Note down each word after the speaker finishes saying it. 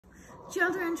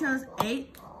children chose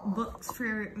 8 books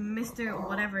for Mr.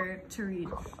 Whatever to read.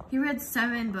 He read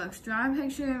 7 books. Draw a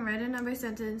picture and write a number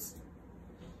sentence.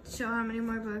 Show how many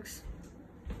more books.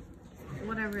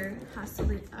 Whatever has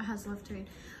left to read.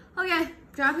 Okay,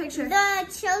 draw a picture. The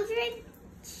children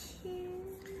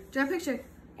Draw a picture.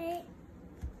 8.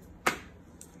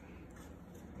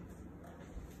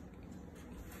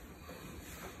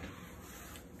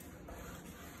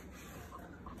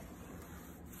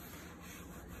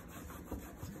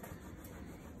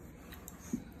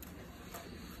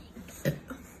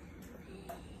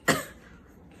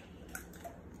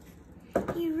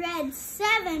 He read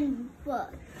 7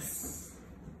 books.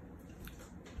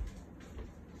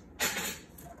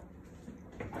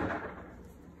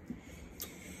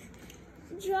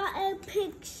 Draw a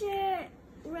picture,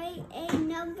 write a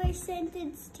number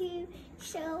sentence to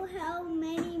show how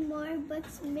many more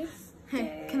books Mr.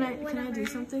 Hey, can I do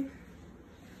something?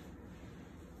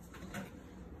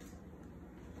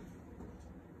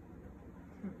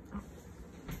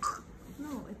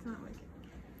 No, it's not working.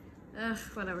 Ugh,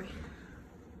 whatever.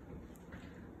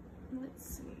 Let's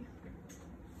see.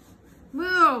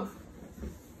 Move!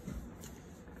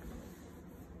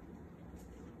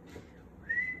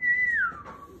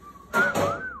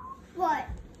 What?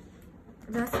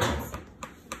 That's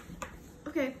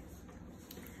okay.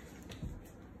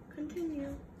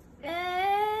 Continue.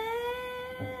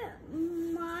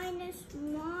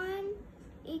 -1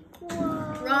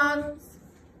 equals... Wrong.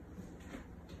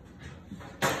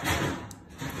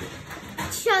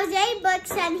 Chose 8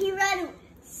 books and he read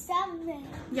 7.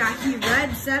 Yeah, he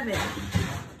read 7.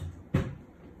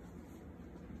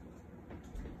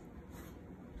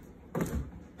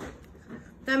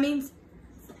 That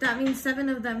means 7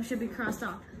 of them should be crossed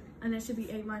off, and it should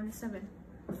be 8 minus 7.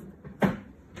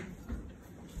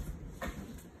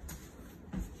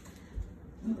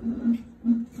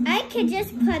 I could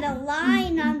just put a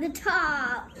line on the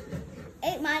top.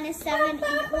 8 minus 7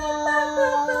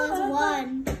 equals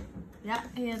 1. Yeah,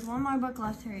 he has 1 more book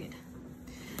left to read.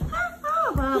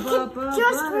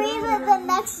 Just read it the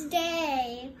next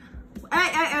day.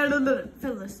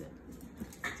 Phyllis.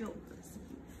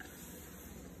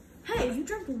 Hey, you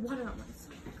drank water on my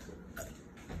sock.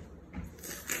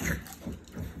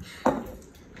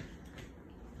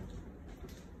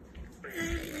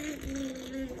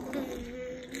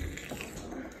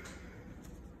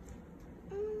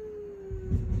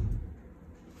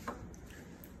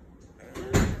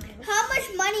 How much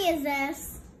money is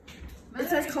this? It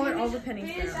says color all the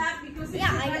pennies down.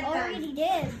 Yeah, I already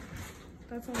did.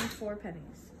 That's only 4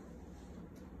 pennies.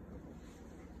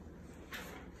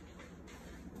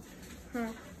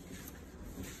 Huh.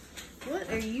 What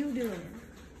are you doing?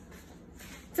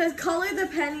 It says color the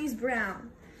pennies brown.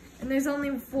 And there's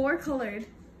only 4 colored,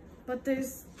 but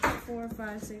there's 4,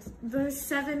 5, 6. There's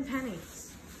 7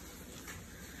 pennies.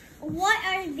 What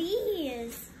are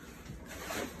these?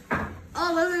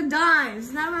 Oh, those are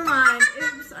dimes. Never mind.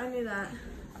 Oops, I knew that.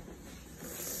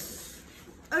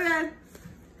 Okay.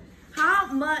 How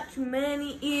much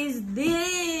money is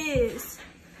this?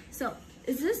 So,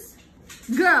 is this...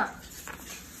 Girl.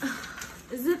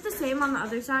 Is it the same on the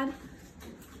other side?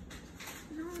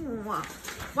 No.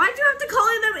 Why'd you have to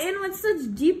color them in with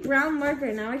such deep brown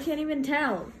marker? Now I can't even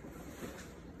tell.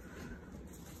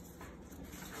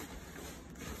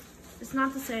 It's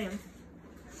not the same.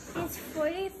 It's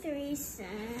 43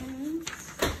 cents.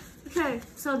 Okay,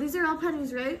 so these are all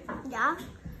pennies, right? Yeah.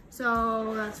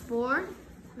 So that's 4.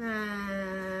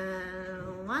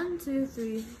 And 1, 2,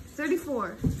 3,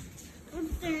 34.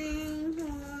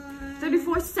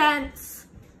 34 cents.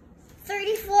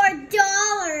 $34.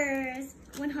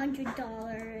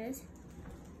 $100.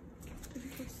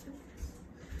 34 cents.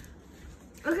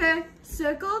 Okay,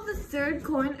 circle the 3rd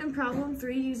coin in problem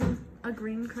 3 using a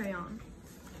green crayon.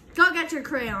 Go get your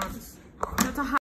crayons. That's a